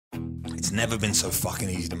It's never been so fucking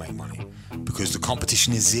easy to make money because the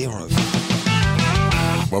competition is zero.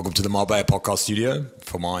 Welcome to the Marbella podcast studio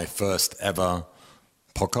for my first ever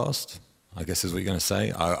podcast, I guess is what you're going to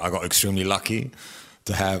say. I got extremely lucky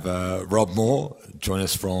to have Rob Moore join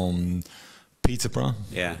us from Peterborough.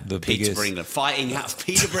 Yeah, the Peterborough, biggest... England. Fighting out of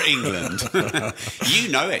Peterborough, England. You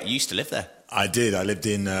know it. You used to live there. I did. I lived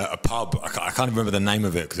in a pub. I can't even remember the name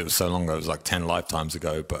of it because it was so long ago. It was like 10 lifetimes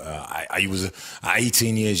ago. But I was at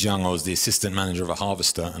 18 years young. I was the assistant manager of a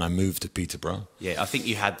harvester and I moved to Peterborough. Yeah, I think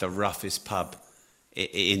you had the roughest pub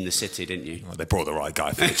in the city, didn't you? Well, they brought the right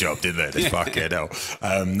guy for the job, didn't they? They fucking hell.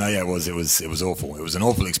 No, yeah, it was awful. It was an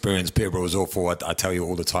awful experience. Peterborough was awful. I tell you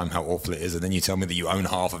all the time how awful it is, and then you tell me that you own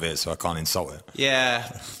half of it, so I can't insult it. Yeah,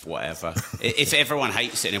 whatever. If everyone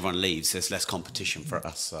hates it and everyone leaves, there's less competition for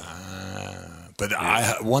us. So. But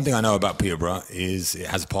one thing I know about Peterborough is it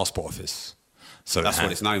has a passport office. So that's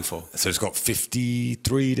what it's known for. So it's got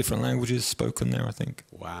 53 different languages spoken there, I think.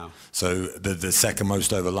 Wow. So the second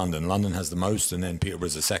most over London. London has the most, and then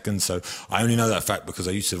Peterborough's the second. So I only know that fact because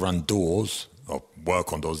I used to run doors, or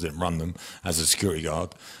work on doors, didn't run them, as a security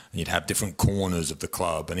guard. And you'd have different corners of the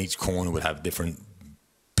club, and each corner would have different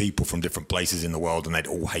people from different places in the world, and they'd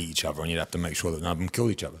all hate each other, and you'd have to make sure that none of them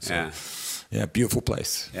killed each other. So, yeah, beautiful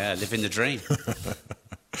place. Yeah, living the dream.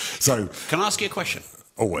 So, can I ask you a question?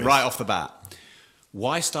 Always. Right off the bat.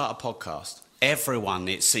 Why start a podcast? Everyone,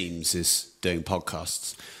 it seems, is doing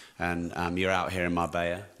podcasts. And you're out here in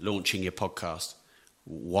Marbella launching your podcast.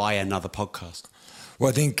 Why another podcast? Well,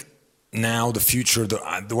 I think now the future,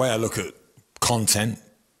 the way I look at content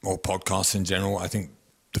or podcasts in general, I think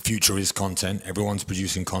the future is content. Everyone's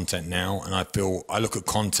producing content now. And I look at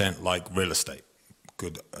content like real estate.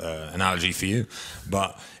 Good analogy for you.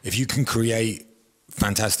 But if you can create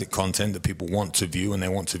fantastic content that people want to view and they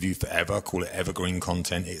want to view forever, call it evergreen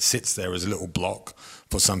content. It sits there as a little block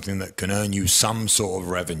for something that can earn you some sort of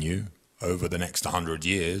revenue over the next 100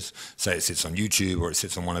 years. Say it sits on YouTube or it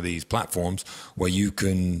sits on one of these platforms where you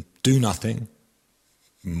can do nothing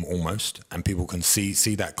almost and people can see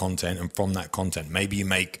that content, and from that content maybe you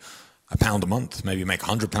make £1 a month, maybe you make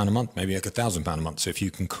 £100 a month, maybe you make £1,000 a month. So if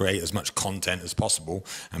you can create as much content as possible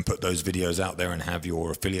and put those videos out there and have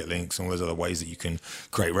your affiliate links and all those other ways that you can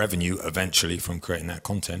create revenue eventually from creating that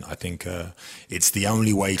content, I think it's the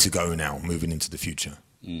only way to go now moving into the future.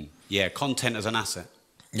 Yeah, content as an asset.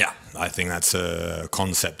 Yeah, I think that's a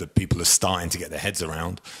concept that people are starting to get their heads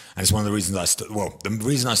around. And it's one of the reasons the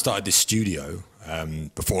reason I started this studio,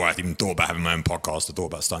 before I even thought about having my own podcast, I thought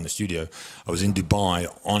about starting the studio. I was in Dubai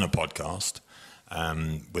on a podcast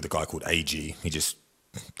with a guy called AG. He just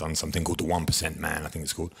done something called the 1% Man, I think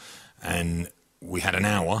it's called. And we had an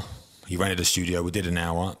hour. He rented a studio. We did an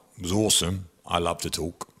hour. It was awesome. I love to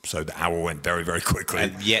talk. So the hour went very, very quickly.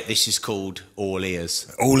 And yet this is called All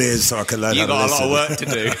Ears. All ears, so I can learn how to listen. You've got a lot of work to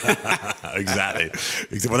do.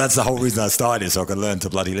 Exactly. Well, that's the whole reason I started, so I can learn to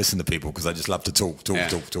bloody listen to people, because I just love to talk.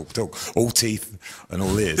 All teeth and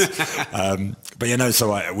all ears. But,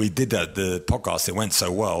 so we did the podcast. It went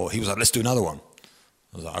so well. He was like, let's do another one.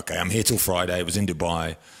 I was like, okay, I'm here till Friday. It was in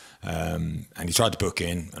Dubai. And he tried to book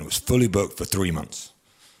in, and it was fully booked for 3 months.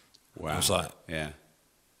 Wow. I was like, yeah.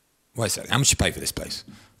 Wait a second, how much you pay for this place?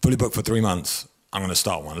 Fully booked for 3 months. I'm going to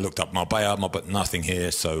start one. I looked up Marbella, but nothing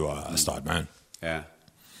here, so I started my own. Yeah.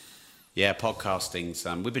 Yeah, podcasting's,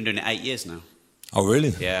 we've been doing it 8 years now. Oh,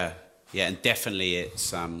 really? Yeah. Yeah, and definitely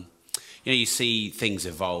it's, you see things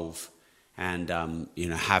evolve, and,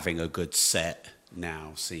 having a good set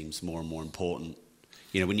now seems more and more important.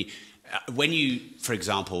 When you, for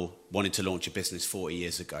example, wanted to launch a business 40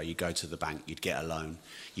 years ago, you go to the bank, you'd get a loan,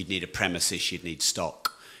 you'd need a premises, you'd need stock.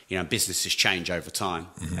 Businesses change over time.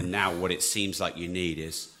 Mm-hmm. And now what it seems like you need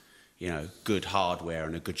is, good hardware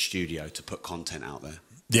and a good studio to put content out there.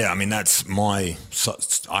 Yeah, I mean, I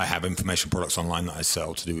have information products online that I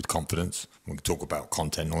sell to do with confidence. We can talk about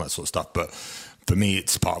content and all that sort of stuff. But for me,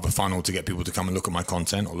 it's part of a funnel to get people to come and look at my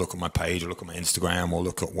content, or look at my page, or look at my Instagram, or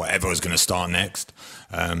look at whatever is going to start next.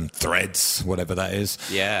 Threads, whatever that is.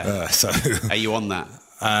 Yeah. Are you on that?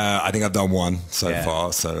 I think I've done one so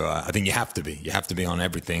far. So I think you have to be. You have to be on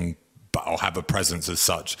everything, but I'll have a presence as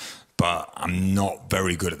such. But I'm not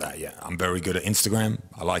very good at that yet. I'm very good at Instagram.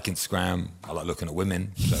 I like Instagram. I like looking at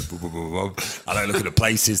women. So I like looking at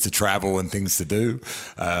places to travel and things to do.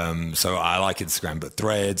 So I like Instagram. But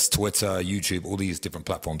Threads, Twitter, YouTube, all these different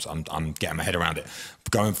platforms, I'm getting my head around it.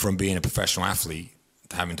 Going from being a professional athlete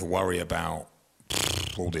to having to worry about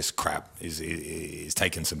all this crap is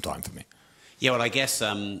taking some time for me. Yeah, well, I guess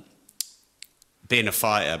being a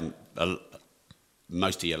fighter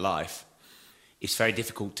most of your life, it's very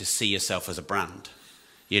difficult to see yourself as a brand.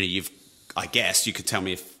 I guess you could tell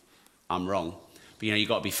me if I'm wrong. But, you know, you've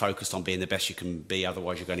got to be focused on being the best you can be,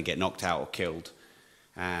 otherwise you're going to get knocked out or killed.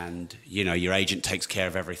 And, you know, your agent takes care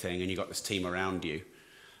of everything and you've got this team around you.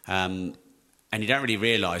 And you don't really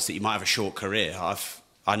realise that you might have a short career.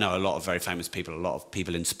 I know a lot of very famous people, a lot of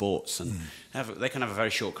people in sports, and they can have a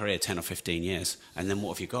very short career, 10 or 15 years. And then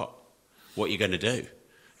what have you got? What are you going to do?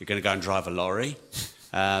 You're going to go and drive a lorry?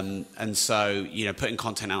 And so, you know, putting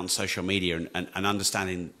content out on social media and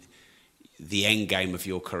understanding the end game of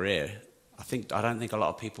your career, I don't think a lot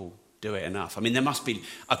of people do it enough. I mean, there must be,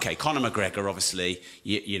 okay, Conor McGregor, obviously,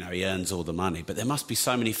 you know, he earns all the money, but there must be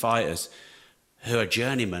so many fighters who are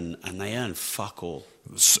journeymen and they earn fuck all.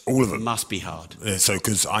 All of them. It must be hard. Yeah, so,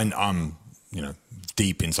 because I'm, you know,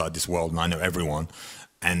 deep inside this world and I know everyone,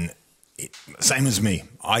 and same as me,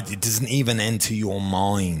 it doesn't even enter your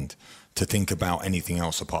mind to think about anything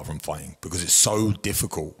else apart from fighting, because it's so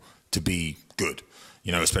difficult to be good.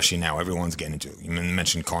 You know, especially now, everyone's getting into it. You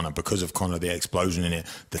mentioned Conor. Because of Conor, the explosion in it,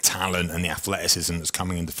 the talent and the athleticism that's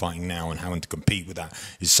coming into fighting now and having to compete with that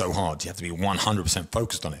is so hard. You have to be 100%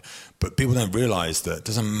 focused on it. But people don't realise that it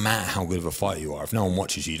doesn't matter how good of a fighter you are. If no one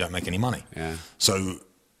watches you, you don't make any money. Yeah. So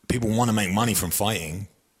people want to make money from fighting,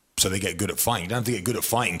 so they get good at fighting. You don't have to get good at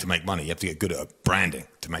fighting to make money. You have to get good at branding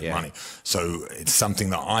to make money. So it's something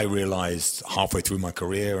that I realised halfway through my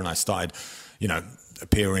career, and I started, you know,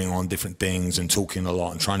 appearing on different things and talking a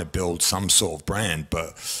lot and trying to build some sort of brand.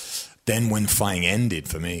 But then when fighting ended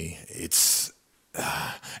for me,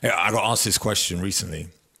 I got asked this question recently,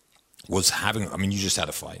 you just had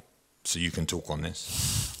a fight, so you can talk on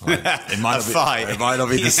this. It might not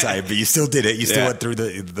be the same, but you still did it. You still went through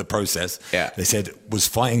the process. Yeah. They said, was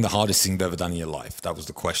fighting the hardest thing you've ever done in your life? That was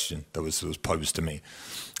the question that was posed to me.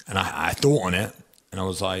 And I thought on it, and I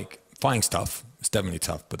was like, fighting's tough. It's definitely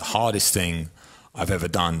tough. But the hardest thing I've ever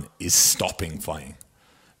done is stopping fighting,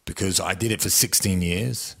 because I did it for 16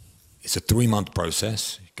 years. It's a 3-month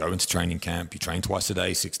process. You go into training camp, you train twice a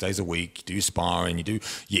day, 6 days a week, you do your sparring, you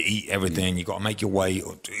eat everything, you got to make your way.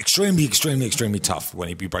 Extremely, extremely, extremely tough when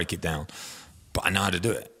you break it down. But I know how to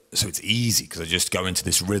do it. So it's easy, because I just go into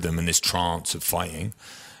this rhythm and this trance of fighting.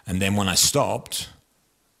 And then when I stopped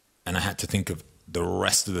and I had to think of the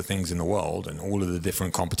rest of the things in the world and all of the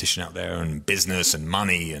different competition out there and business and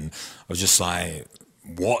money, and I was just like,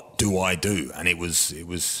 what do I do? And it was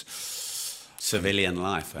civilian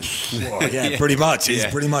life. Well, yeah, pretty much. It's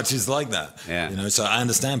pretty much is like that. Yeah. You know, so I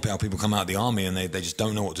understand how people come out of the army and they just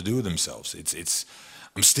don't know what to do with themselves.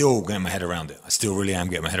 I'm still getting my head around it. I still really am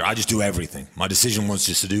getting my head around it. I just do everything. My decision was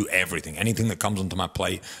just to do everything. Anything that comes onto my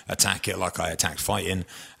plate, attack it like I attacked fighting.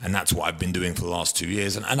 And that's what I've been doing for the last 2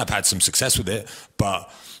 years. And I've had some success with it,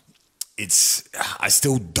 but I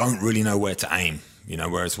still don't really know where to aim. You know,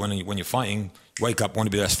 whereas when you're fighting, you wake up, want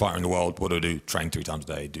to be the best fighter in the world. What do I do? Train 3 times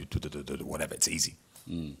a day, do whatever. It's easy.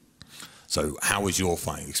 Mm. So how was your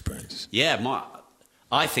fighting experience? Yeah,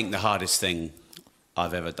 I think the hardest thing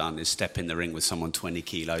I've ever done is step in the ring with someone 20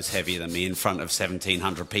 kilos heavier than me in front of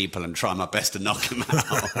 1,700 people and try my best to knock him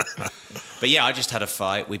out. But yeah, I just had a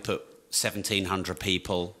fight. We put 1,700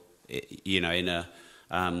 people, you know, in a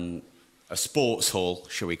sports hall,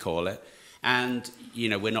 shall we call it. And, you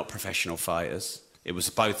know, we're not professional fighters. It was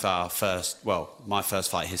both my first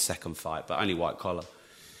fight, his second fight, but only white collar.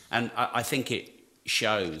 And I think it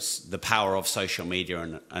shows the power of social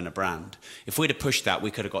media and a brand. If we'd have pushed that,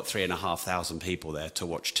 we could have got 3,500 people there to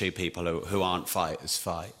watch two people who aren't fighters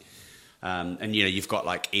fight. And, you know, you've got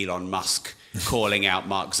like Elon Musk calling out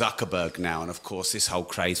Mark Zuckerberg now. And, of course, this whole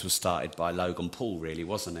craze was started by Logan Paul, really,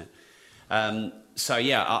 wasn't it? So,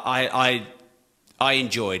 yeah, I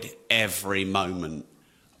enjoyed every moment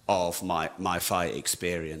of my fight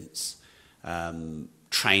experience.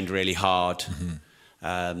 Trained really hard.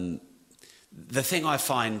 Mm-hmm. The thing I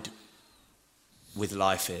find with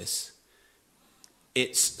life is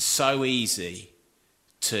it's so easy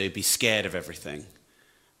to be scared of everything,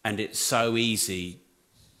 and it's so easy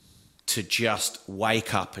to just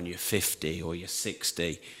wake up and you're 50 or you're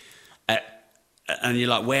 60 and you're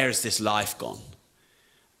like, where has this life gone?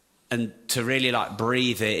 And to really like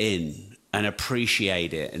breathe it in and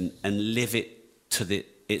appreciate it and live it to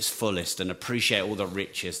its fullest and appreciate all the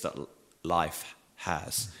riches that life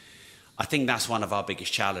has. I think that's one of our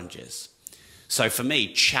biggest challenges. So for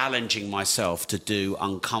me, challenging myself to do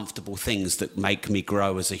uncomfortable things that make me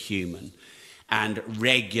grow as a human and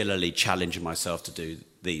regularly challenging myself to do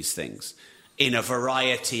these things in a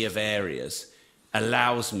variety of areas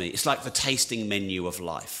allows me, it's like the tasting menu of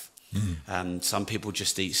life. Some people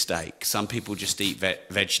just eat steak, some people just eat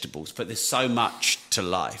vegetables, but there's so much to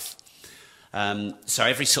life. So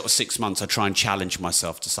every sort of 6 months I try and challenge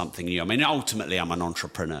myself to something new. I mean, ultimately I'm an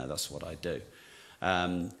entrepreneur, that's what I do.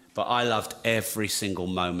 But I loved every single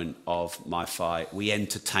moment of my fight. We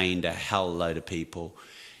entertained a hell load of people.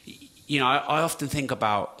 You know, I often think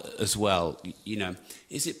about as well, you know,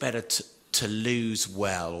 is it better to lose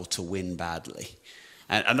well or to win badly?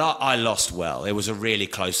 And I lost well. It was a really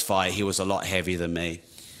close fight. He was a lot heavier than me.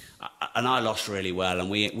 And I lost really well. And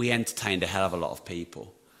we entertained a hell of a lot of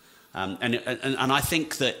people. And I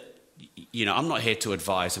think that, you know, I'm not here to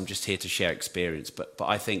advise. I'm just here to share experience. But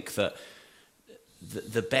I think that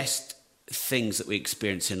the best things that we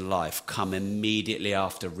experience in life come immediately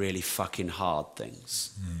after really fucking hard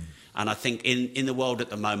things. And I think in the world at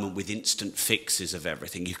the moment, with instant fixes of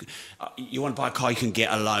everything, you want to buy a car, you can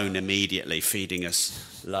get a loan immediately, feeding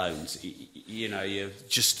us loans. You know, you're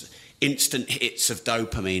just instant hits of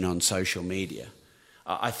dopamine on social media.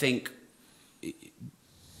 I think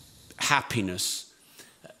happiness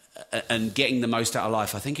and getting the most out of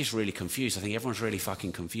life, I think is really confused. I think everyone's really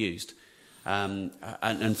fucking confused.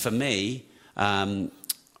 And for me, I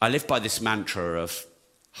live by this mantra of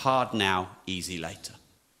hard now, easy later.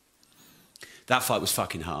 That fight was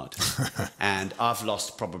fucking hard. And I've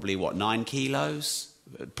lost probably, 9 kilos?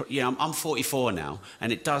 You know, I'm 44 now,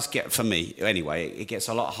 and it does get, for me anyway, it gets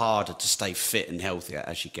a lot harder to stay fit and healthy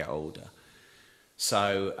as you get older.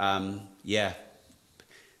 So, yeah,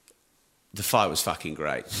 the fight was fucking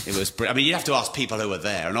great. It was, I mean, you have to ask people who were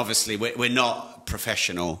there, and obviously we're not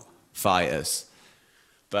professional fighters,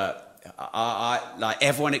 but I like,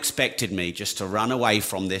 everyone expected me just to run away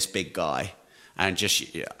from this big guy, and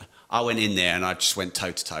just, yeah, I went in there and I just went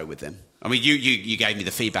toe to toe with him. I mean, you gave me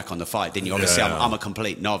the feedback on the fight, didn't you? Obviously, yeah. I'm a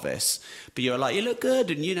complete novice, but you were like, you look good,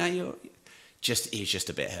 and you know, he's just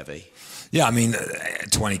a bit heavy. Yeah, I mean,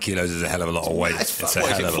 20 kilos is a hell of a lot of weight. It's a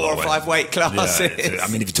hell of a lot of weight. 4 or 5 weight classes. Yeah, I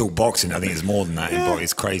mean, if you talk boxing, I think it's more than that. Yeah.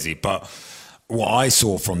 It's crazy. But what I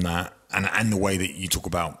saw from that, and the way that you talk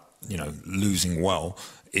about, you know, losing well,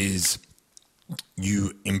 is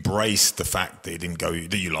you embrace the fact that it didn't go,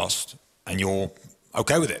 that you lost, and you're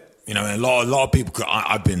okay with it. You know, and a lot of people,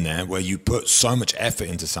 I've been there, where you put so much effort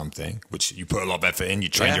into something, which you put a lot of effort in, you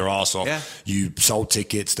train your ass off, you sold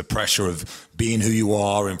tickets, the pressure of being who you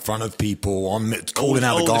are in front of people, calling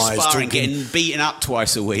out the guys, the sparring, getting beaten up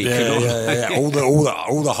twice a week. Yeah. all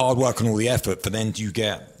the hard work and all the effort, but then you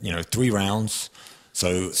get, you know, 3 rounds.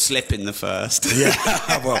 So slip in the first. Yeah,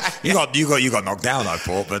 well, you got knocked down, I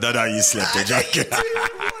thought, but no, you slipped.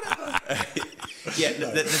 Yeah,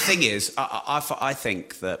 the thing is, I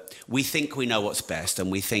think that we think we know what's best,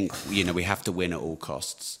 and we think, you know, we have to win at all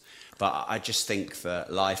costs. But I just think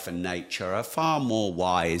that life and nature are far more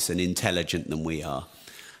wise and intelligent than we are.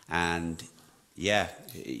 And yeah,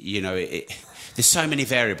 you know, there's so many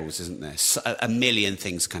variables, isn't there? A million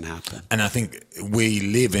things can happen. And I think we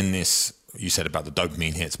live in this, you said about the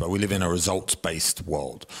dopamine hits, but we live in a results-based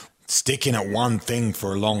world. Sticking at one thing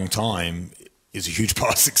for a long time is a huge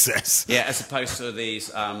part of success. Yeah, as opposed to these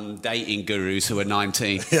dating gurus who are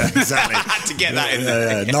 19. Yeah, exactly. To get that in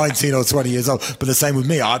there. Yeah, 19 or 20 years old. But the same with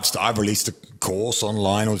me. I've released a course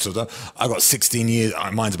online. All sort of stuff. I got 16 years.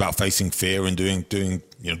 Mine's about facing fear and doing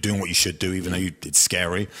what you should do, even though it's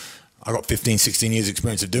scary. I got 15, 16 years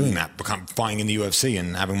experience of doing that, fighting in the UFC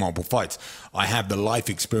and having multiple fights. I have the life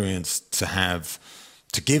experience to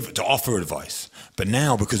offer advice. But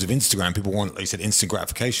now, because of Instagram, people want, like you said, instant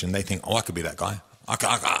gratification. They think, I could be that guy.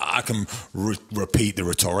 I can repeat the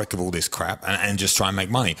rhetoric of all this crap and just try and make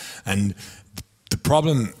money. And the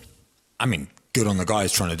problem, I mean, good on the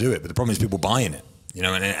guys trying to do it, but the problem is people buying it. You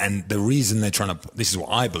know, and the reason they're trying to, this is what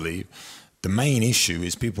I believe, the main issue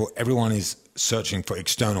is everyone is searching for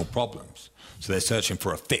external problems. So they're searching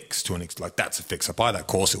for a fix like that's a fix. I buy that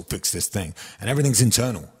course, it'll fix this thing. And everything's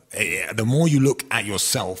internal. The more you look at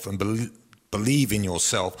yourself and believe in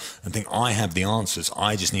yourself and think, I have the answers,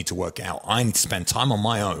 I just need to work out. I need to spend time on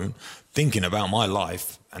my own thinking about my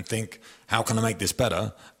life and think, how can I make this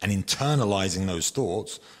better? And internalizing those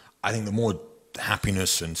thoughts, I think the more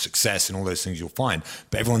happiness and success and all those things you'll find.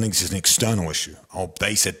 But everyone thinks it's an external issue. Oh,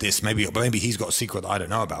 they said this. Maybe he's got a secret that I don't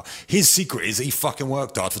know about. His secret is he fucking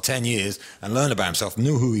worked hard for 10 years and learned about himself,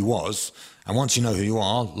 knew who he was. And once you know who you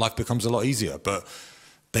are, life becomes a lot easier. But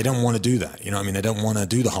they don't want to do that. You know what I mean? They don't want to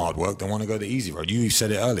do the hard work. They want to go the easy road. You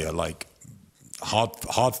said it earlier, like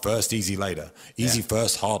hard first, easy later. Easy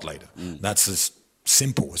first, hard later. That's as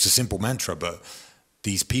simple. It's a simple mantra, but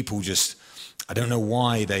these people just, I don't know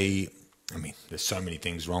why there's so many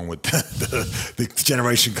things wrong with the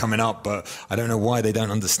generation coming up, but I don't know why they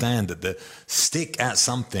don't understand that stick at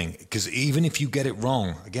something, because even if you get it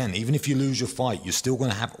wrong, again, even if you lose your fight, you're still going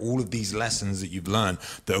to have all of these lessons that you've learned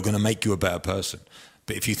that are going to make you a better person.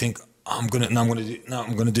 But if you think, I'm gonna do. No, I'm gonna do.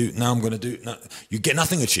 No, I'm gonna do. No, you get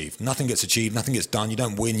nothing achieved. Nothing gets achieved. Nothing gets done. You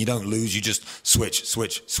don't win. You don't lose. You just switch.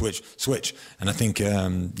 And I think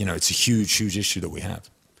it's a huge issue that we have.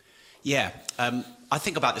 Yeah, I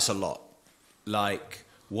think about this a lot. Like,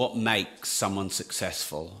 what makes someone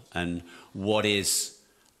successful, and what is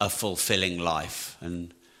a fulfilling life,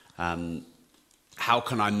 and how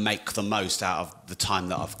can I make the most out of the time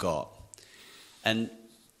that I've got? And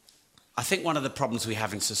I think one of the problems we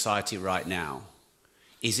have in society right now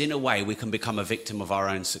is, in a way, we can become a victim of our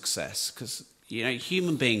own success, because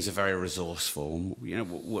human beings are very resourceful.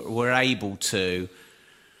 We're able to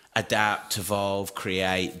adapt, evolve,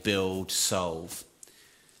 create, build, solve.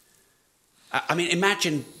 I mean,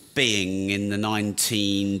 imagine being in the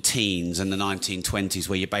 19-teens and the 1920s,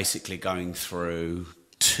 where you're basically going through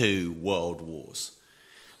 2 world wars,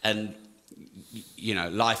 and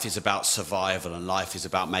life is about survival, and life is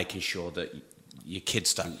about making sure that your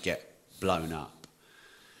kids don't get blown up.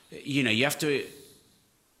 You have to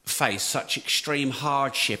face such extreme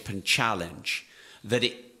hardship and challenge that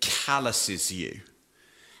it calluses you,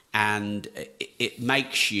 and it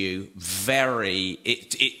makes you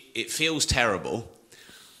it feels terrible,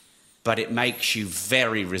 but it makes you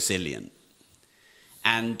very resilient.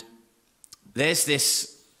 And there's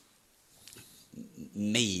this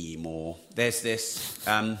meme, or there's this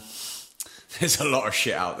there's a lot of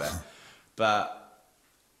shit out there, but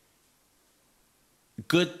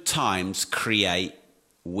good times create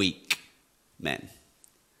weak men.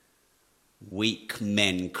 Weak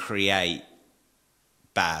men create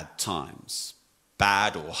bad times.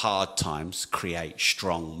 Bad or hard times create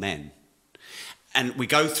strong men. And we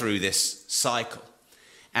go through this cycle,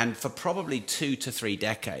 and for probably 2 to 3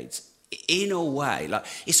 decades, in a way, like,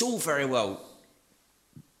 it's all very well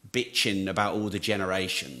bitching about all the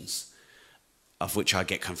generations, of which I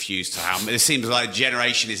get confused to how it seems like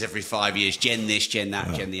generation is every 5 years, gen this, gen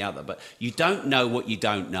that, gen the other. But you don't know what you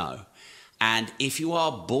don't know. And if you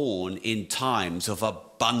are born in times of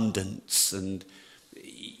abundance and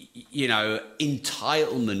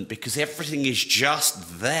entitlement, because everything is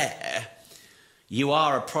just there, you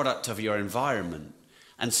are a product of your environment.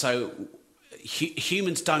 And so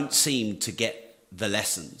humans don't seem to get the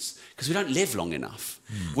lessons, because we don't live long enough.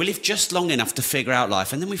 We live just long enough to figure out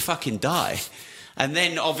life, and then we fucking die. And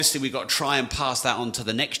then obviously we've got to try and pass that on to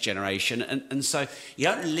the next generation. And so you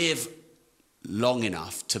don't live long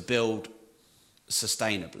enough to build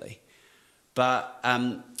sustainably. But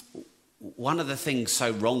one of the things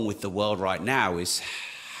so wrong with the world right now is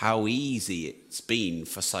how easy it's been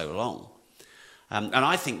for so long. And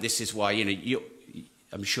I think this is why,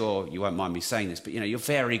 I'm sure you won't mind me saying this, but you're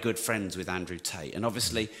very good friends with Andrew Tate. And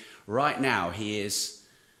obviously right now he is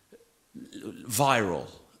viral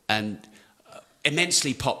and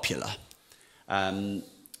immensely popular. And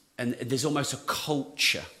there's almost a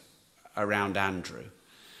culture around Andrew.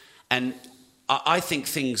 And I think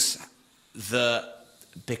things that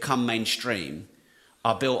become mainstream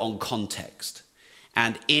are built on context.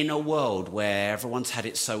 And in a world where everyone's had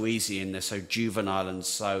it so easy and they're so juvenile and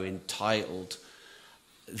so entitled,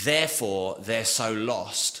 therefore they're so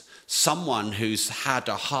lost, someone who's had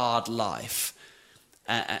a hard life,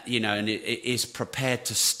 and is prepared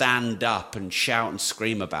to stand up and shout and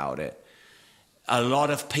scream about it, a lot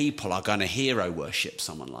of people are going to hero worship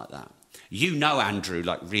someone like that. Andrew,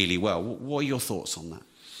 really well. What are your thoughts on that?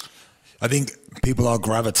 I think people are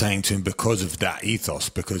gravitating to him because of that ethos,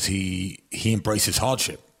 because he embraces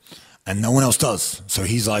hardship, and no one else does. So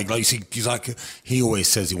he always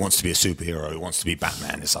says he wants to be a superhero, he wants to be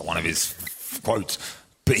Batman. It's like one of his quotes.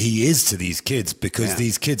 But he is to these kids, because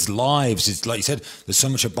these kids' lives is, like you said, there's so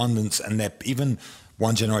much abundance, and they're even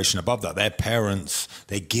one generation above that. Their parents,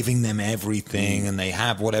 they're giving them everything, and they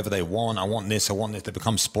have whatever they want. I want this. They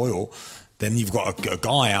become spoiled. Then you've got a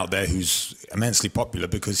guy out there who's immensely popular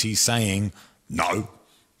because he's saying, no,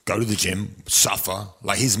 go to the gym, suffer.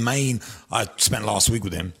 Like I spent last week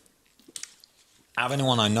with him. Out of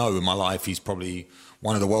anyone I know in my life, he's probably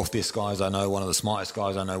one of the wealthiest guys I know, one of the smartest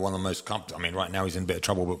guys I know, one of the most comfortable. I mean, right now he's in a bit of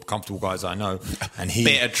trouble, but comfortable guys I know. And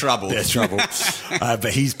Bit of trouble.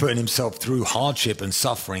 But he's putting himself through hardship and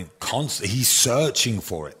suffering constantly. He's searching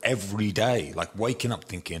for it every day, like waking up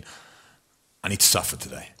thinking, I need to suffer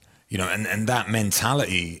today. And that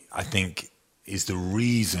mentality, I think, is the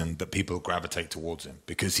reason that people gravitate towards him,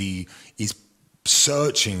 because he is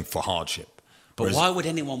searching for hardship. But why would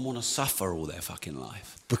anyone want to suffer all their fucking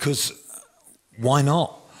life? Because why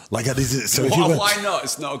not? Why not?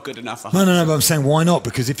 It's not a good enough answer. No, but I'm saying why not?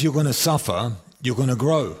 Because if you're going to suffer, you're going to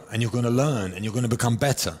grow, and you're going to learn, and you're going to become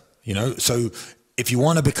better. So if you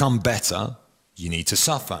want to become better, you need to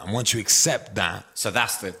suffer. And once you accept that... So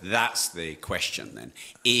that's the question then.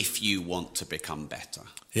 If you want to become better.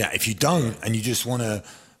 Yeah, if you don't, and you just want to...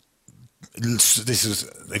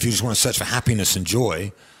 If you just want to search for happiness and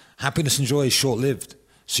joy is short-lived.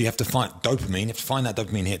 So you have to find dopamine. You have to find that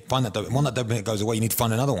dopamine hit. Find that dopamine. When that dopamine goes away, you need to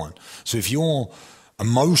find another one. So if your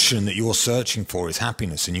emotion that you're searching for is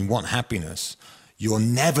happiness, and you want happiness, you're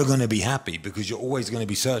never going to be happy because you're always going to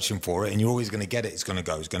be searching for it, and you're always going to get it. It's going to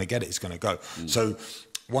go. It's going to get it. It's going to go. So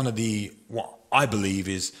what I believe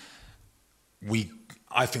is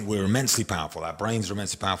I think we're immensely powerful. Our brains are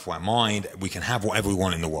immensely powerful. Our mind, we can have whatever we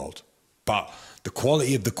want in the world. But the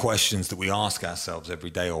quality of the questions that we ask ourselves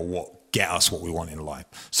every day are what get us what we want in life.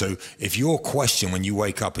 So if your question when you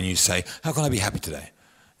wake up and you say, how can I be happy today?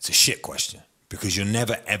 It's a shit question, because you're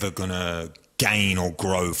never, ever going to gain or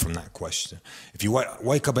grow from that question. If you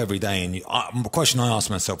wake up every day and the question I ask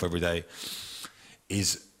myself every day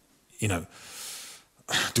is,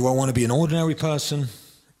 do I want to be an ordinary person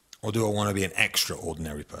or do I want to be an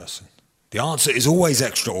extraordinary person? The answer is always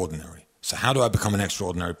extraordinary. So how do I become an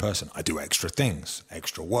extraordinary person? I do extra things,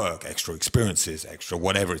 extra work, extra experiences, extra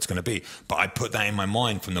whatever it's going to be. But I put that in my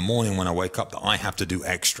mind from the morning when I wake up that I have to do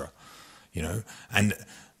extra, And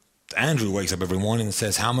Andrew wakes up every morning and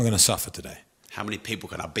says, how am I going to suffer today? How many people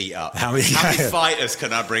can I beat up? How many fighters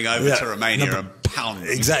can I bring over to Romania and pound?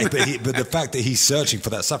 Exactly. But the fact that he's searching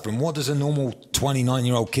for that suffering, what does a normal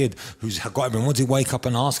 29-year-old kid who's got everything, what does he wake up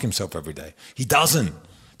and ask himself every day? He doesn't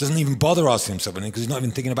even bother asking himself anything because he's not even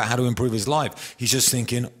thinking about how to improve his life. He's just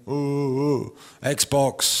thinking,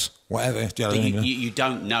 Xbox, whatever. You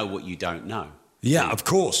don't know what you don't know. Yeah, of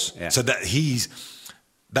course. Yeah. So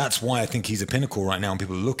that's why I think he's a pinnacle right now, and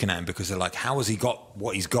people are looking at him because they're like, how has he got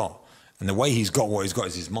what he's got? And the way he's got what he's got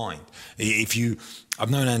is his mind.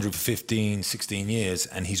 I've known Andrew for 15, 16 years,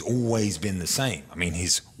 and he's always been the same. I mean,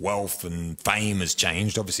 his wealth and fame has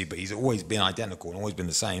changed, obviously, but he's always been identical and always been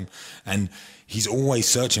the same. And he's always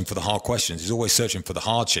searching for the hard questions. He's always searching for the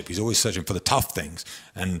hardship. He's always searching for the tough things.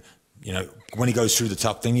 And, when he goes through the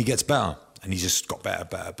tough thing, he gets better. And he's just got better.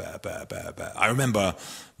 I remember,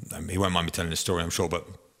 he won't mind me telling this story, I'm sure, but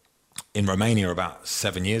in Romania about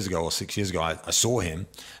 7 years ago or 6 years ago, I saw him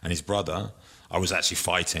and his brother. I was actually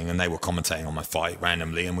fighting and they were commentating on my fight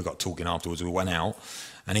randomly, and we got talking afterwards. We went out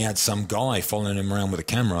and he had some guy following him around with a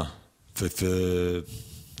camera for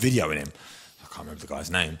videoing him. I can't remember the guy's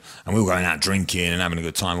name. And we were going out drinking and having a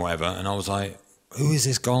good time, whatever. And I was like, who is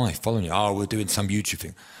this guy following you? Oh, we're doing some YouTube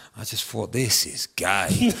thing. I just thought, this is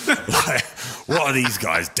gay. Like, what are these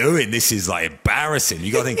guys doing? This is like embarrassing.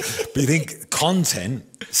 You got to think, but you think content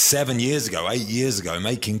 7 years ago, 8 years ago,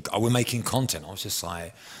 we're making content. I was just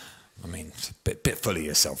like, I mean, a bit full of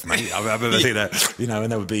yourself, mate. I remember thinking that,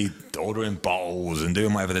 and they would be ordering bottles and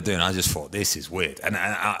doing whatever they're doing. I just thought, this is weird. And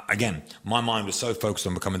again, my mind was so focused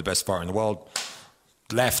on becoming the best fighter in the world,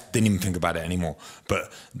 didn't even think about it anymore.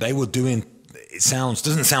 But they were doing,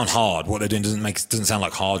 doesn't sound hard. What they're doing doesn't sound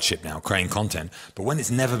like hardship now, creating content. But when it's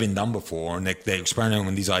never been done before and they're experimenting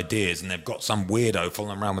with these ideas and they've got some weirdo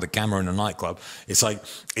following around with a camera in a nightclub, it's like,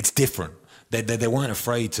 it's different. They weren't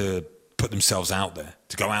afraid to put themselves out there,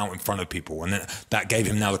 to go out in front of people. And that gave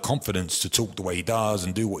him now the confidence to talk the way he does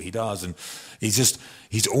and do what he does. And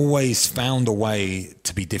he's always found a way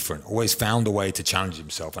to be different, always found a way to challenge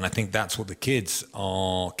himself. And I think that's what the kids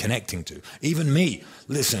are connecting to. Even me,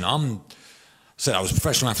 listen, I was a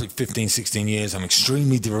professional athlete 15, 16 years. I'm an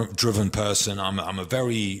extremely driven person. I'm a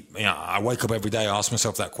very, I wake up every day, I ask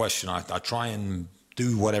myself that question. I try and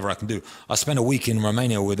do whatever I can do. I spent a week in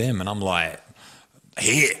Romania with him and I'm like,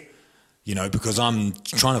 here, because I'm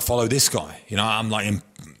trying to follow this guy. I'm like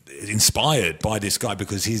inspired by this guy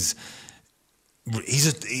because it's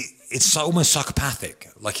almost psychopathic.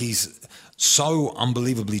 Like he's so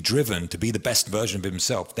unbelievably driven to be the best version of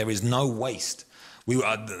himself. There is no waste. We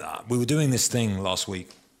were doing this thing last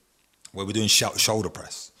week where we're doing shoulder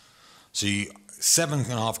press. So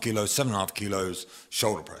 7.5 kilos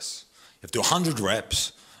shoulder press. You have to do 100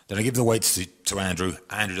 reps. Then I give the weights to Andrew.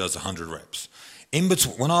 Andrew does 100 reps. In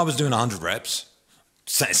between, when I was doing 100 reps,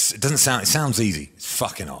 it sounds easy. It's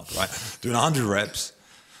fucking hard, right? Doing 100 reps,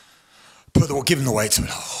 give him the weights,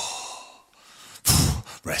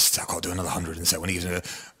 rest, I've got to do another 100. And so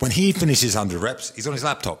when he finishes 100 reps, he's on his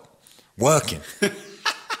laptop, working.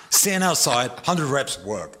 Sitting outside, 100 reps,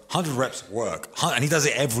 work. 100 reps, work. And he does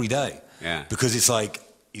it every day. Yeah. Because it's like,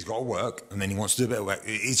 he's got to work, and then he wants to do a bit of work.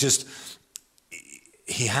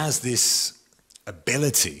 He has this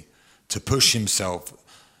ability to push himself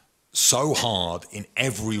so hard in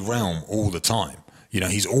every realm all the time.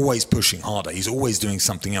 He's always pushing harder. He's always doing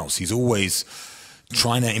something else. He's always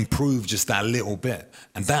trying to improve just that little bit.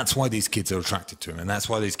 And that's why these kids are attracted to him. And that's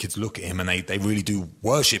why these kids look at him and they really do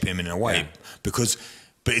worship him in a way.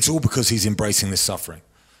 But it's all because he's embracing this suffering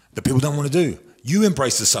that people don't want to do. You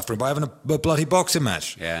embrace the suffering by having a bloody boxing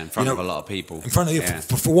match. Yeah, in front of a lot of people. In front of you.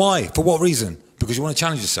 For why? For what reason? Because you want to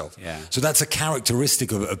challenge yourself. Yeah. So that's a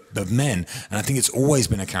characteristic of men. And I think it's always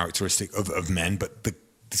been a characteristic of men, but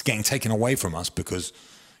it's getting taken away from us because,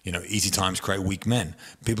 you know, easy times create weak men.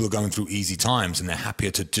 People are going through easy times and they're happier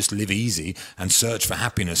to just live easy and search for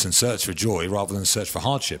happiness and search for joy rather than search for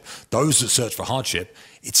hardship. Those that search for hardship,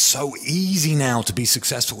 it's so easy now to be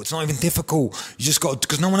successful. It's not even difficult. You just got,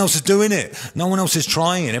 because no one else is doing it. No one else is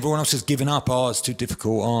trying. Everyone else is giving up. Oh, it's too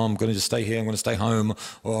difficult. Oh, I'm going to just stay here. I'm going to stay home.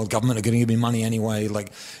 Or the government are going to give me money anyway.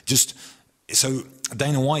 Like, just, so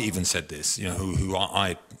Dana White even said this, you know, who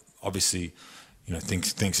I obviously, you know,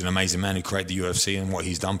 thinks an amazing man who created the UFC and what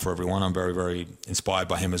he's done for everyone. I'm very, very inspired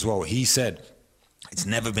by him as well. He said, it's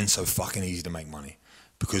never been so fucking easy to make money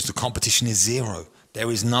because the competition is zero. There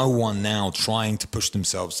is no one now trying to push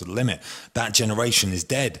themselves to the limit. That generation is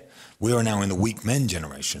dead. We are now in the weak men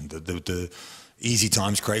generation. The easy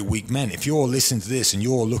times create weak men. If you're listening to this and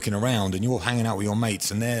you're looking around and you're hanging out with your mates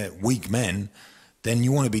and they're weak men, then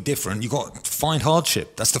you want to be different. You got to find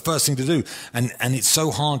hardship. That's the first thing to do. And it's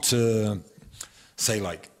so hard to say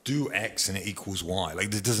like do X and it equals Y.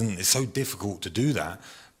 Like it's so difficult to do that.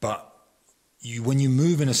 But when you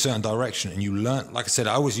move in a certain direction and you learn, like I said,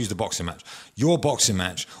 I always use the boxing match. Your boxing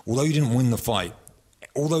match, although you didn't win the fight,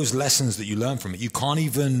 all those lessons that you learn from it, you can't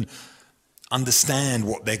even understand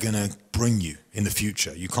what they're going to bring you in the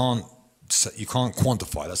future. You can't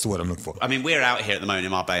quantify. That's the word I'm looking for. I mean, we're out here at the moment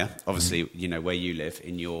in Marbella, obviously, you know, where you live,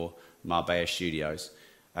 in your Marbella studios,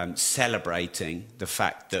 celebrating the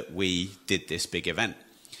fact that we did this big event.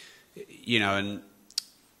 You know, and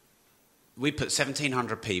we put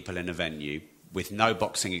 1,700 people in a venue with no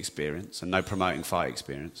boxing experience and no promoting fight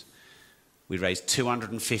experience. We raised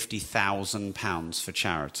 £250,000 for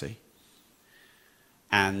charity.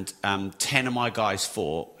 And 10 of my guys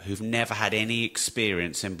fought who've never had any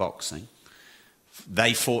experience in boxing.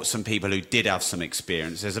 They fought some people who did have some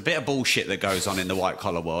experience. There's a bit of bullshit that goes on in the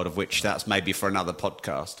white-collar world, of which that's maybe for another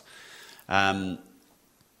podcast.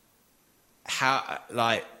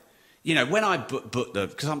 You know, when I booked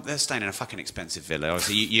because they're staying in a fucking expensive villa.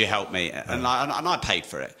 Obviously, you helped me, and I paid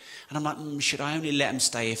for it. And I'm like, should I only let them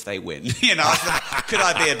stay if they win? You know, could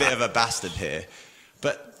I be a bit of a bastard here?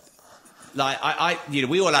 But like, you know,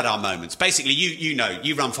 we all had our moments. Basically, you know,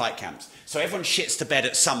 you run fight camps, so everyone shits to bed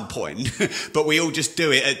at some point, but we all just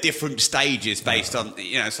do it at different stages based on,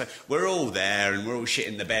 you know. So we're all there, and we're all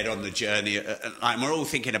shitting the bed on the journey, and we're all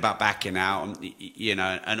thinking about backing out, and you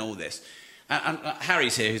know, and all this. And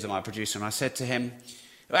Harry's here, who's my producer, and I said to him,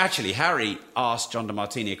 actually, Harry asked John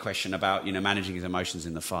DeMartini a question about, you know, managing his emotions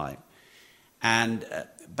in the fight. And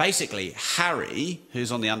basically, Harry,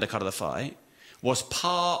 who's on the undercard of the fight, was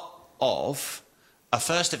part of a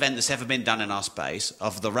first event that's ever been done in our space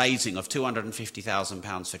of the raising of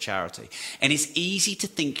 £250,000 for charity. And it's easy to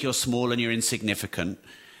think you're small and you're insignificant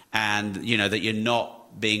and, you know, that you're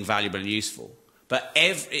not being valuable and useful. But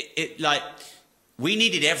we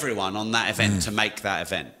needed everyone on that event to make that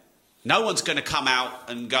event. No one's going to come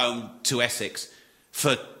out and go to Essex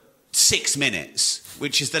for 6 minutes,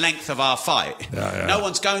 which is the length of our fight. Yeah. No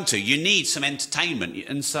one's going to. You need some entertainment.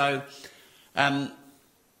 And so don't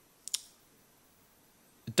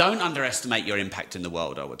underestimate your impact in the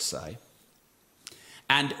world, I would say.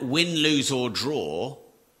 And win, lose or draw,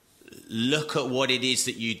 look at what it is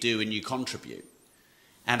that you do and you contribute.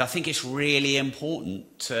 And I think it's really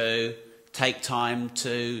important to take time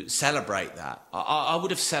to celebrate that. I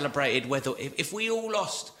would have celebrated whether, if we all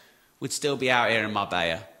lost, we'd still be out here in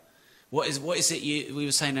Marbella. What is it we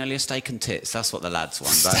were saying earlier? Steak and tits. That's what the lads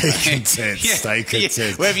want. Steak and tits. Yeah, steak and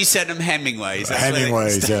tits. Where have you said them? Hemingways.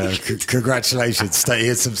 Hemingways. Yeah. Congratulations.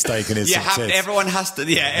 Here's some steak and here's some tits. Everyone has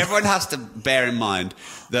to bear in mind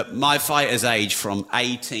that my fighters age from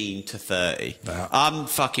 18 to 30. Yeah. I'm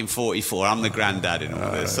fucking 44. I'm the granddad in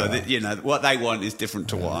all this. So you know what they want is different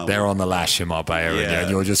to what I want. They're on the lash in Marbella, and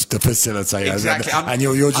you're just the facilitator. Exactly.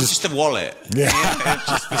 You're just a wallet. Yeah.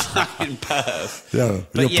 Just fucking Perth. Yeah.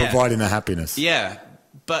 You're providing the happiness. Yeah.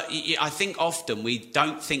 But I think often we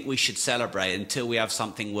don't think we should celebrate until we have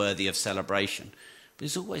something worthy of celebration. But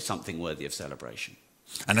there's always something worthy of celebration.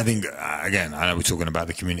 And I think, again, I know we're talking about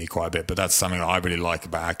the community quite a bit, but that's something that I really like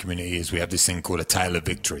about our community is we have this thing called a tale of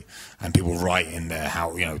victory, and people write in there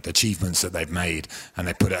how, you know, the achievements that they've made, and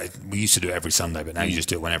they put it, we used to do it every Sunday, but now you just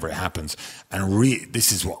do it whenever it happens. And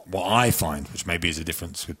this is what I find, which maybe is a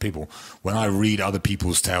difference with people, when I read other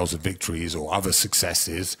people's tales of victories or other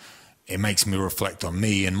successes, it makes me reflect on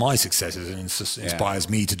me and my successes, and inspires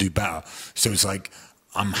me to do better. So it's like,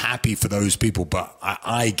 I'm happy for those people, but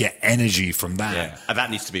I get energy from that. Yeah. And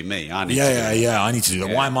that needs to be me. I need to I need to do that.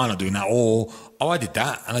 Yeah. Why am I not doing that? Or, I did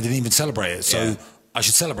that and I didn't even celebrate it. So I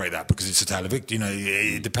should celebrate that because it's a tale of victory. You know,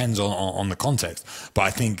 it depends on the context. But I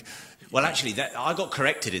think... Well, actually, I got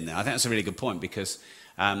corrected in there. I think that's a really good point because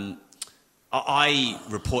I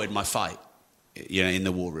reported my fight, in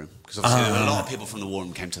the war room. Because obviously a lot of people from the war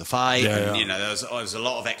room came to the fight. And, there was a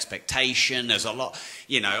lot of expectation. There's a lot,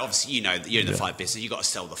 obviously, you're in the fight business. You've got to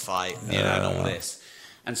sell the fight, and all this.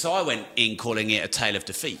 And so I went in calling it a tale of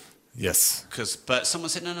defeat. Yes. But someone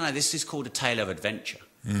said, no, this is called a tale of adventure.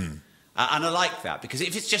 And I like that because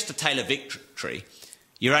if it's just a tale of victory,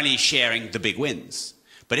 you're only sharing the big wins.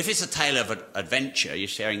 But if it's a tale of adventure, you're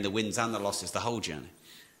sharing the wins and the losses, the whole journey.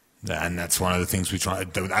 And that's one of the things we try,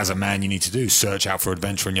 as a man, you need to do, search out for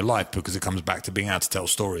adventure in your life because it comes back to being able to tell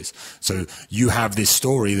stories. So you have this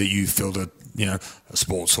story that you filled a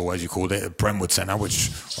sports hall, as you called it, at Brentwood Centre,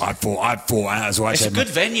 which I fought at as well. It's a good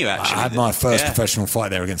venue, actually. I had my first professional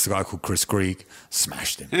fight there against a guy called Chris Greig.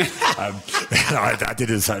 Smashed him. I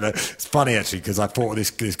did it. It's funny, actually, because I fought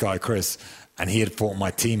with this guy, Chris, and he had fought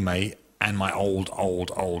my teammate and my old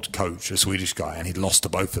coach, a Swedish guy, and he'd lost to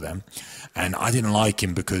both of them. And I didn't like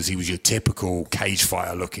him because he was your typical cage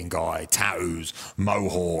fighter looking guy, tattoos,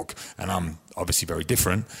 mohawk, and I'm obviously very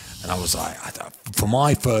different. And I was like, for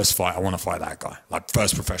my first fight, I want to fight that guy. Like,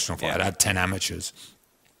 first professional fight. I had 10 amateurs.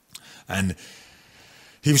 And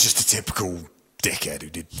he was just a typical dickhead who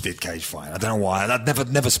did cage fighting. I don't know why. I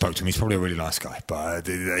never spoke to him. He's probably a really nice guy, but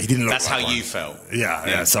he didn't look. That's like how one. You felt.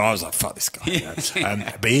 Yeah. So I was like, fuck this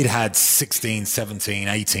guy. But he'd had 16, 17,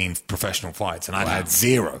 18 professional fights, and I'd had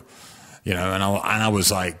 0. And I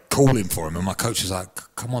was like calling for him, and my coach was like,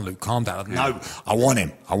 "Come on, Luke, calm down." No, I want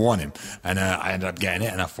him, and I ended up getting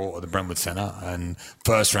it, and I fought at the Brentwood Centre. And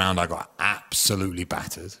first round, I got absolutely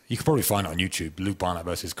battered. You could probably find it on YouTube, Luke Barnatt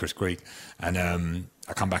versus Chris Greig, and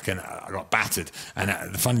I come back and I got battered.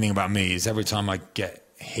 And the funny thing about me is every time I get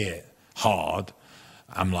hit hard,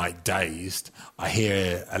 I'm like dazed. I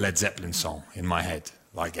hear a Led Zeppelin song in my head.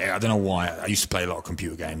 Like, I don't know why. I used to play a lot of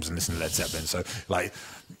computer games and listen to Led Zeppelin. So, like,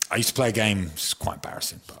 I used to play a game, it's quite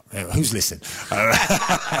embarrassing, but who's listening?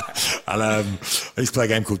 I used to play a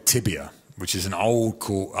game called Tibia, which is an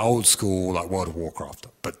old school, like World of Warcraft,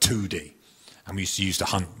 but 2D. And we used to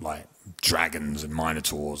hunt, like, dragons and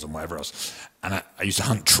minotaurs and whatever else. And I used to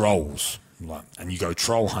hunt trolls. And you go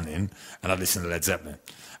troll hunting, and I listen to Led Zeppelin.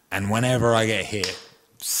 And whenever I get hit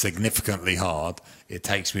significantly hard, it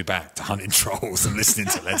takes me back to hunting trolls and listening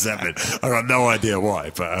to Led Zeppelin. I got no idea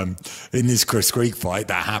why, but in this Chris Greig fight,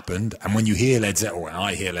 that happened. And when you hear Led Zeppelin, when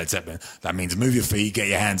I hear Led Zeppelin, that means move your feet, get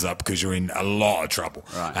your hands up, because you're in a lot of trouble.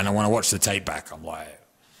 Right. And when I watch the tape back, I'm like,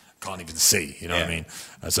 can't even see, you know what I mean?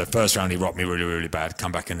 So first round, he rocked me really, really bad.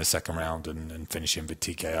 Come back in the second round and finish him with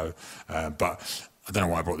TKO. But I don't know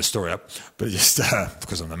why I brought this story up, but just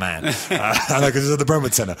because I'm the man. Because it's at the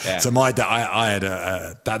Brentwood Centre. Yeah. So my dad, I had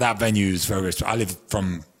that venue is very. I live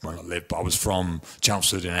from, well, not live, but I was from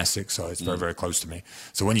Chelmsford in Essex, so it's very, very close to me.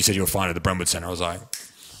 So when you said you were fine at the Brentwood Centre, I was like,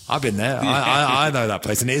 I've been there. I know that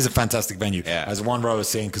place, and it is a fantastic venue. Yeah. As one row of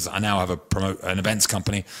seeing, because I now have an events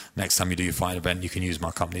company. Next time you do your fight event, you can use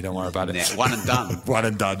my company. Don't worry about it. Yeah, one and done. One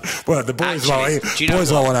and done. Well, the boys want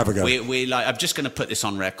to have a go. I'm just going to put this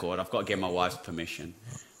on record. I've got to get my wife's permission.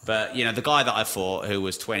 But the guy that I fought, who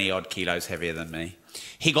was 20 odd kilos heavier than me,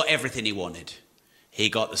 he got everything he wanted. He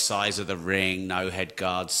got the size of the ring, no head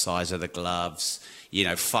guards, size of the gloves.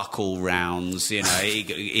 Fuck all rounds.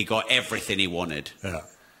 He got everything he wanted. Yeah.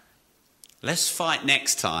 Let's fight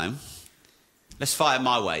next time. Let's fight at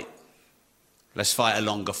my weight. Let's fight a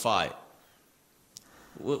longer fight.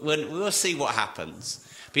 We'll see what happens.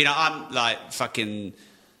 But, I'm like fucking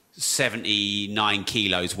 79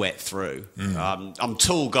 kilos wet through. I'm a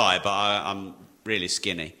tall guy, but I'm really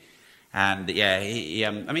skinny. And,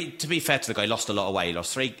 to be fair to the guy, he lost a lot of weight. He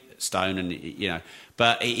lost 3 stone and,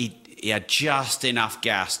 but he had just enough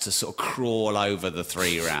gas to sort of crawl over the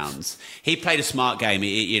 3 rounds. He played a smart game.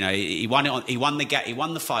 He won it. He won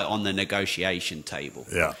the fight on the negotiation table.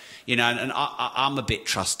 Yeah. And I'm a bit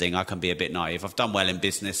trusting. I can be a bit naive. I've done well in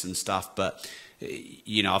business and stuff, but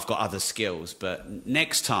I've got other skills. But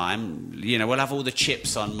next time, we'll have all the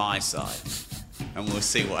chips on my side, and we'll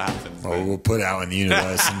see what happens. Well, we'll put it out in the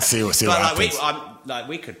universe and see what happens.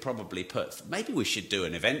 We could probably maybe we should do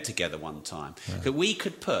an event together one time. Yeah. We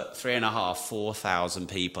could put 3,500-4,000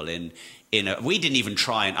 people in we didn't even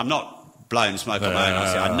try, and I'm not blowing smoke on my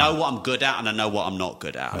own. I know what I'm good at and I know what I'm not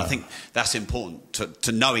good at. And I think that's important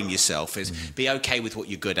to knowing yourself is be okay with what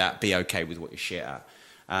you're good at, be okay with what you're shit at.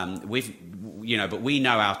 But we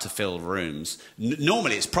know how to fill rooms.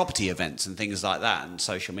 Normally it's property events and things like that and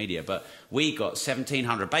social media, but we got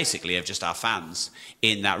 1,700 basically of just our fans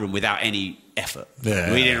in that room without any effort.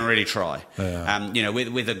 Yeah. We didn't really try. Yeah.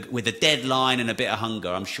 With a deadline and a bit of hunger,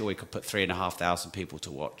 I'm sure we could put 3,500 people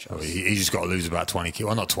to watch us. Well, he just got to lose about 20 kilos.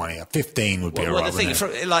 Well, not 20, 15 would be Well, alright. the thing is,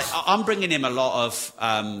 I'm bringing him a lot of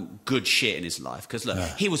good shit in his life because look,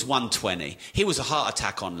 he was 120. He was a heart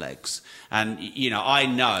attack on legs, and I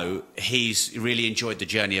know he's really enjoyed the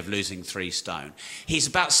journey of losing 3 stone. He's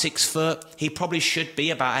about 6 foot. He probably should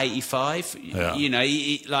be about 85. Yeah.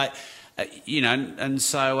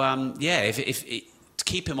 If to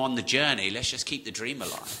keep him on the journey, let's just keep the dream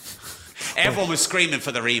alive. Everyone was screaming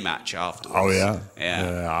for the rematch afterwards. Oh, yeah?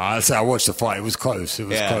 Yeah. I watched the fight. It was close.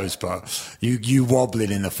 Close, but you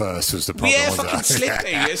wobbling in the first was the problem. Yeah, wasn't fucking it?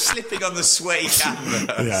 slipping. You're slipping on the sweaty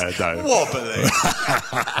canvas. Yeah, no. Wobbling.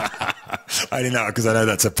 I didn't know, because I know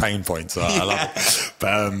that's a pain point, so I love it.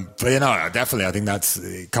 But definitely, I think that's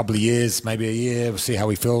a couple of years, maybe a year. We'll see how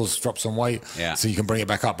he feels, drop some weight, so you can bring it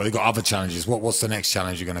back up. But they've got other challenges. What's the next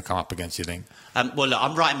challenge you're going to come up against, you think? Well, look,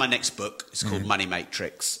 I'm writing my next book. It's called Money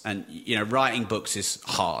Matrix. And, writing books is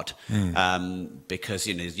hard because,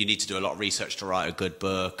 you need to do a lot of research to write a good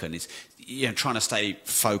book. And it's, trying to stay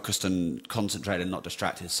focused and concentrated and not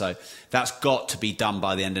distracted. So that's got to be done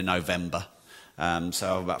by the end of November. So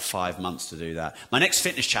I have about 5 months to do that. My next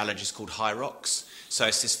fitness challenge is called High Rocks. So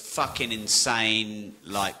it's this fucking insane,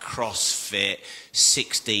 CrossFit,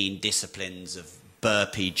 16 disciplines of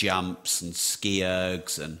burpee jumps and ski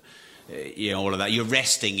ergs and, all of that. Your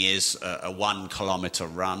resting is a 1 kilometre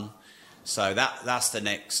run. So that's the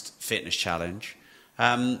next fitness challenge.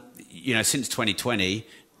 Since 2020,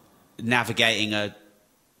 navigating a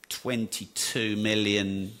 22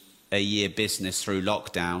 million a year business through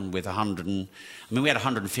lockdown with we had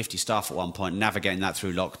 150 staff at one point. Navigating that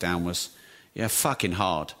through lockdown was fucking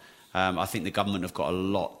hard. I think the government have got a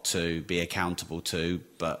lot to be accountable to,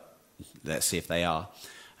 but let's see if they are.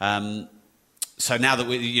 So now that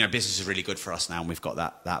business is really good for us now, and we've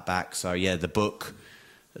got that back. So the book,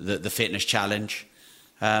 the fitness challenge,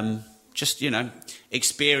 just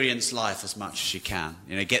experience life as much as you can.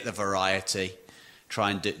 Get the variety, try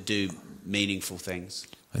and do meaningful things.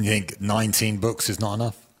 And you think 19 books is not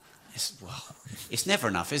enough? It's never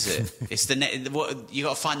enough, is it? It's you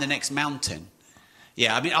got to find the next mountain.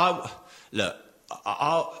 Yeah,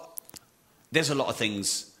 there's a lot of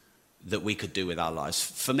things that we could do with our lives.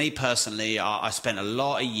 For me personally, I spent a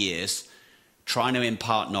lot of years trying to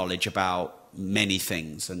impart knowledge about many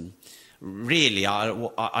things, and really, I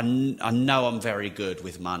know I'm very good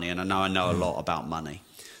with money, and I know a lot about money.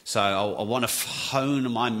 So I want to hone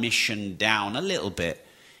my mission down a little bit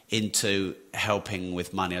into helping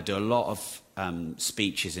with money. I do a lot of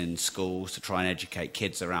speeches in schools to try and educate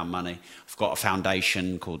kids around money. I've got a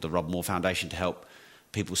foundation called the Rob Moore Foundation to help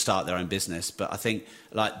people start their own business. But I think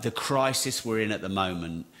the crisis we're in at the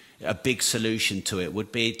moment, a big solution to it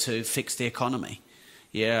would be to fix the economy.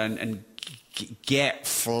 Yeah, and get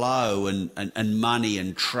flow and money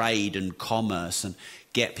and trade and commerce and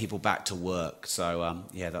get people back to work. So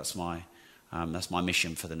that's my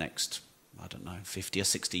mission for the next, 50 or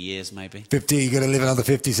 60 years maybe. 50, you're going to live another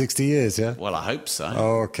 50, 60 years, yeah? Well, I hope so.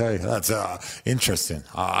 Oh, okay, that's interesting.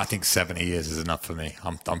 I think 70 years is enough for me.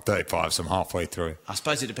 I'm 35, so I'm halfway through. I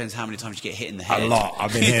suppose it depends how many times you get hit in the head. A lot.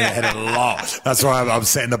 I've been hit in the head a lot. That's why I'm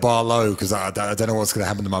setting the bar low, because I don't know what's going to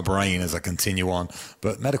happen to my brain as I continue on.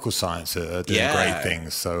 But medical science are doing great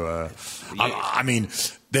things. So,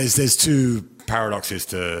 there's two paradoxes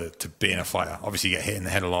to being a fighter. Obviously, you get hit in the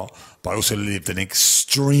head a lot, but I also lived an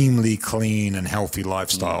extremely clean and healthy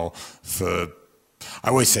lifestyle I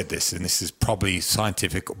always said this, and this is probably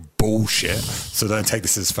scientific bullshit, so don't take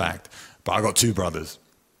this as fact, but I got 2 brothers.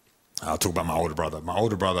 I'll talk about my older brother. My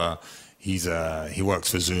older brother, he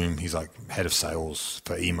works for Zoom. He's like head of sales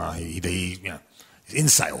for EMA. He's in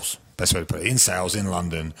sales, best way to put it, in sales in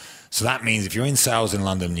London. So that means if you're in sales in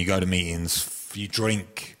London, you go to meetings, you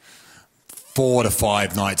drink 4 to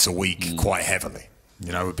 5 nights a week quite heavily,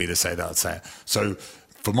 would be to say that I'd say it. So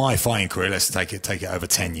for my fighting career, let's take it over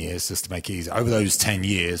 10 years just to make it easy. Over those 10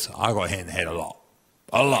 years, I got hit in the head a lot.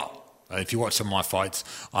 If you watch some of my fights,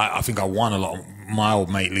 I think I won a lot. My old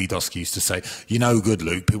mate Lee Dosky used to say, good,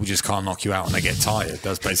 Luke, people just can't knock you out when they get tired.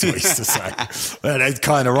 That's basically what he used to say. They're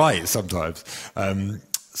kind of right sometimes.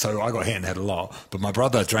 So I got hit in the head a lot. But my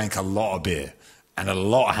brother drank a lot of beer and a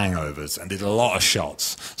lot of hangovers and did a lot of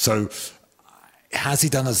shots. So has he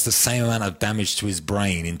done us the same amount of damage to his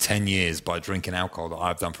brain in 10 years by drinking alcohol that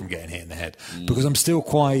I've done from getting hit in the head? Because I'm still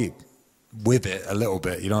quite with it a little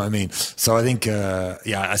bit, you know what I mean? So I think,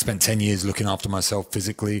 I spent 10 years looking after myself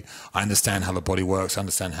physically. I understand how the body works. I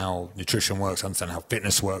understand how nutrition works. I understand how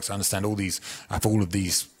fitness works. I understand all of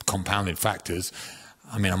these compounding factors.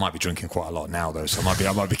 I mean, I might be drinking quite a lot now, though, so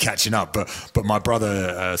I might be catching up. But my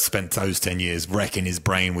brother spent those 10 years wrecking his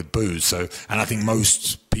brain with booze. So, and I think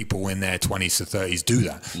most people in their 20s to 30s do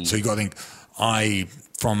that. So you got to think,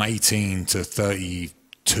 from 18 to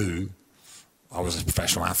 32, I was a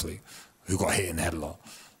professional athlete who got hit in the head a lot.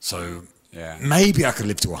 So maybe I could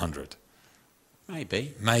live to 100.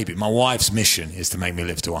 Maybe. My wife's mission is to make me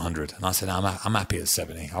live to 100. And I said, I'm happy at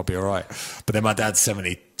 70. I'll be all right. But then my dad's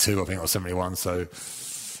 72, I think, or 71. So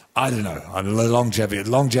I don't know.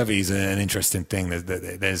 Longevity is an interesting thing.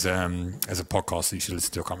 There's a podcast that you should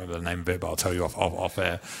listen to. I can't remember the name of it, but I'll tell you off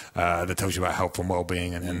air, that tells you about health and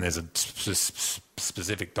well-being. And there's a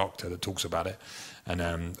specific doctor that talks about it.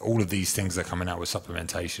 And all of these things are coming out with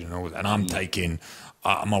supplementation and all. And I'm taking.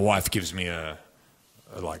 My wife gives me a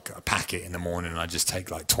packet in the morning, and I just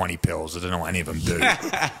take like 20 pills. I don't know what any of them do.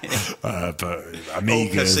 But Amigas, all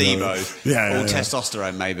placebo. All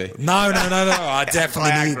testosterone, maybe. No. I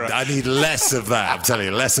definitely need less of that. I'm telling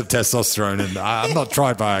you, less of testosterone. And I'm not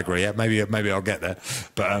tried Viagra yet. Maybe I'll get there.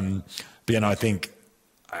 But I think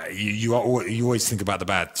you always think about the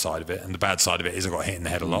bad side of it, and the bad side of it is I got hit in the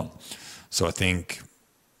head a lot. So I think,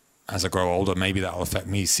 as I grow older, maybe that'll affect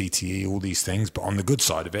me, CTE, all these things. But on the good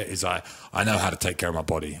side of it is I know how to take care of my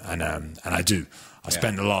body, and I do. I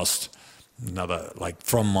spent the last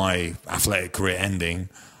from my athletic career ending,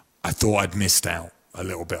 I thought I'd missed out a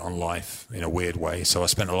little bit on life in a weird way. So I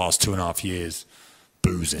spent the last 2.5 years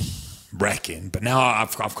boozing, wrecking. But now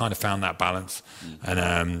I've kind of found that balance, and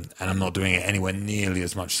I'm not doing it anywhere nearly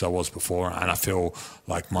as much as I was before. And I feel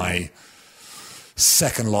like my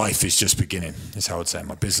second life is just beginning, is how I would say.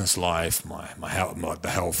 My business life, my health, the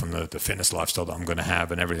health and the fitness lifestyle that I'm going to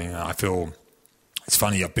have and everything. I feel, it's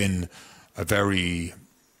funny, I've been a very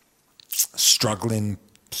struggling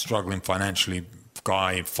financially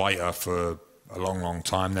fighter for a long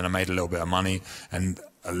time. Then I made a little bit of money, and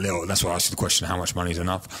that's why I asked you the question, how much money is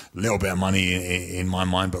enough? A little bit of money in my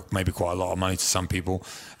mind, but maybe quite a lot of money to some people.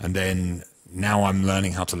 And then now I'm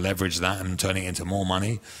learning how to leverage that and turning it into more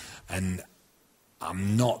money. And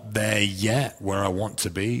I'm not there yet where I want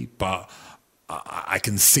to be, but I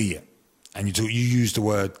can see it. And you used the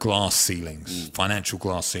word glass ceilings, financial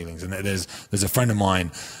glass ceilings. And there's a friend of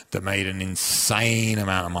mine that made an insane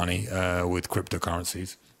amount of money with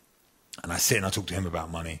cryptocurrencies. And I sit and I talk to him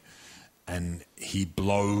about money. And he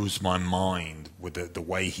blows my mind with the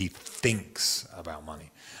way he thinks about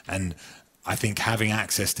money. And I think having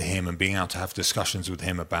access to him and being able to have discussions with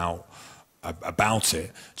him about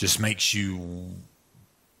it just makes you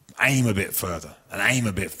aim a bit further and aim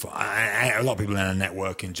a bit. A lot of people in our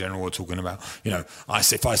network in general are talking about,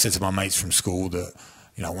 if I said to my mates from school that,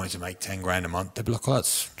 I wanted to make 10 grand a month, they'd be like, oh,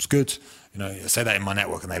 it's good. I say that in my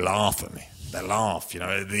network and they laugh at me. They laugh.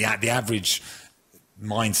 The average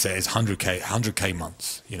mindset is 100K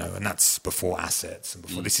months, and that's before assets and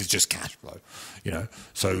before, this is just cash flow,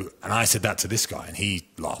 So, and I said that to this guy and he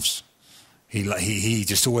laughs. He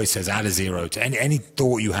just always says, add a zero to any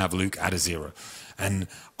thought you have, Luke, add a zero. And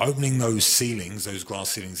opening those ceilings, those glass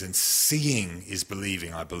ceilings, and seeing is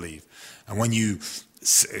believing, I believe. And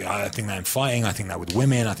I think that in fighting, I think that with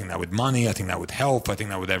women, I think that with money, I think that with health, I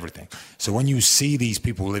think that with everything. So when you see these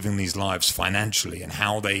people living these lives financially and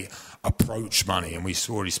how they approach money, and we've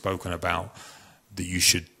already spoken about that you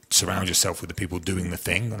should surround yourself with the people doing the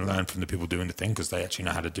thing and learn from the people doing the thing because they actually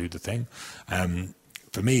know how to do the thing.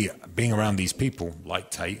 For me, being around these people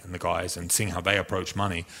like Tate and the guys and seeing how they approach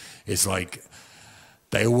money is like,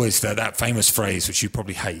 they always, that famous phrase, which you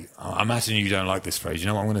probably hate. I imagine you don't like this phrase. You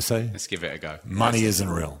know what I'm going to say? Let's give it a go. Money isn't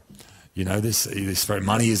real. This phrase,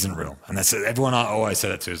 money isn't real. And that's everyone I always say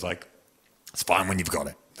that to is like, it's fine when you've got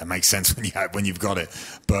it. That makes sense when you've got it.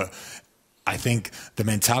 But I think the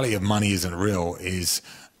mentality of money isn't real is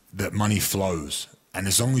that money flows. And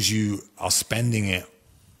as long as you are spending it,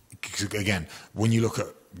 again, when you look at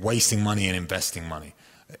wasting money and investing money,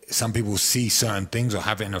 some people see certain things or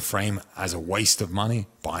have it in a frame as a waste of money.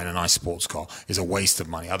 Buying a nice sports car is a waste of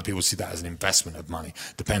money. Other people see that as an investment of money.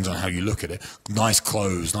 Depends on how you look at it. Nice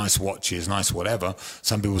clothes, nice watches, nice whatever.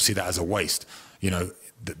 Some people see that as a waste.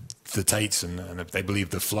 The Tates and they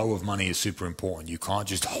believe the flow of money is super important. You can't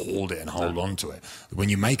just hold it and hold on to it. When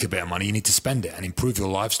you make a bit of money, you need to spend it and improve your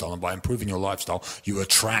lifestyle. And by improving your lifestyle, you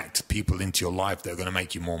attract people into your life that are going to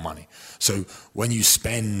make you more money. So when you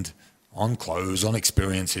spend on clothes, on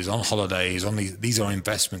experiences, on holidays, these are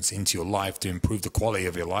investments into your life to improve the quality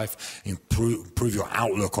of your life, improve your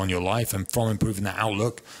outlook on your life, and from improving that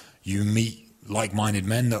outlook, you meet like-minded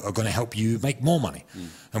men that are going to help you make more money.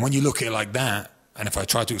 And when you look at it like that, and if I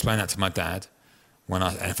try to explain that to my dad,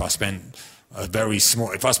 if I spent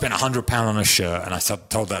 £100 on a shirt and I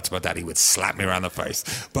told that to my dad, he would slap me around the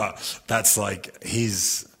face. But that's like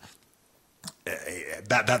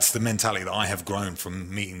that's the mentality that I have grown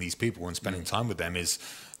from meeting these people and spending time with them, is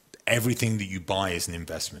everything that you buy is an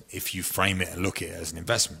investment. If you frame it and look at it as an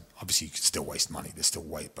investment, obviously you can still waste money. There's still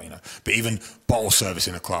waste, but even bottle service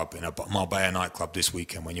in a club, in a Marbella nightclub this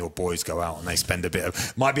weekend, when your boys go out and they spend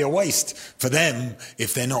might be a waste for them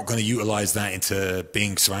if they're not going to utilize that into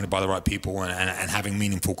being surrounded by the right people and having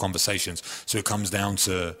meaningful conversations. So it comes down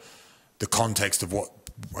to the context of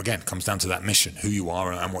comes down to that mission, who you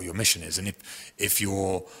are and what your mission is. And if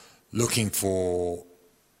you're looking for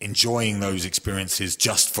enjoying those experiences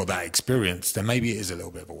just for that experience, then maybe it is a little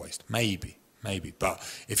bit of a waste. Maybe. But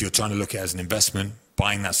if you're trying to look at it as an investment,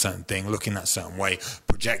 buying that certain thing, looking that certain way,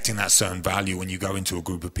 projecting that certain value when you go into a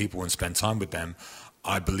group of people and spend time with them,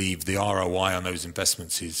 I believe the ROI on those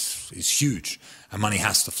investments is huge. And money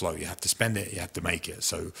has to flow. You have to spend it, you have to make it.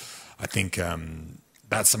 So I think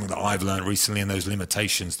that's something that I've learned recently, and those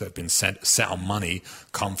limitations that have been set on money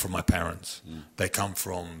come from my parents. They come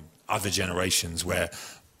from other generations where,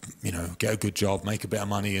 get a good job, make a bit of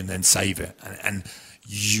money, and then save it. And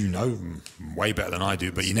way better than I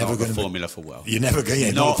do, but you're never going to formula for wealth. You're never going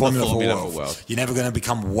to not the formula for wealth. You're never going to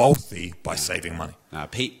become wealthy by saving money. No,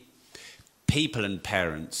 people and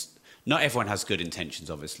parents. Not everyone has good intentions,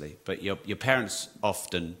 obviously, but your parents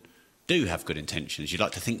often do have good intentions. You'd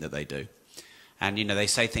like to think that they do, and they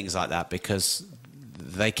say things like that because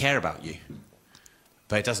they care about you.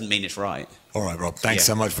 But it doesn't mean it's right. All right, Rob. Thanks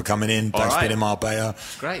so much for coming in. Thanks for being in Marbella.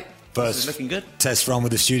 Great. First, looking good. Test run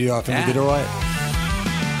with the studio. I think we did all right.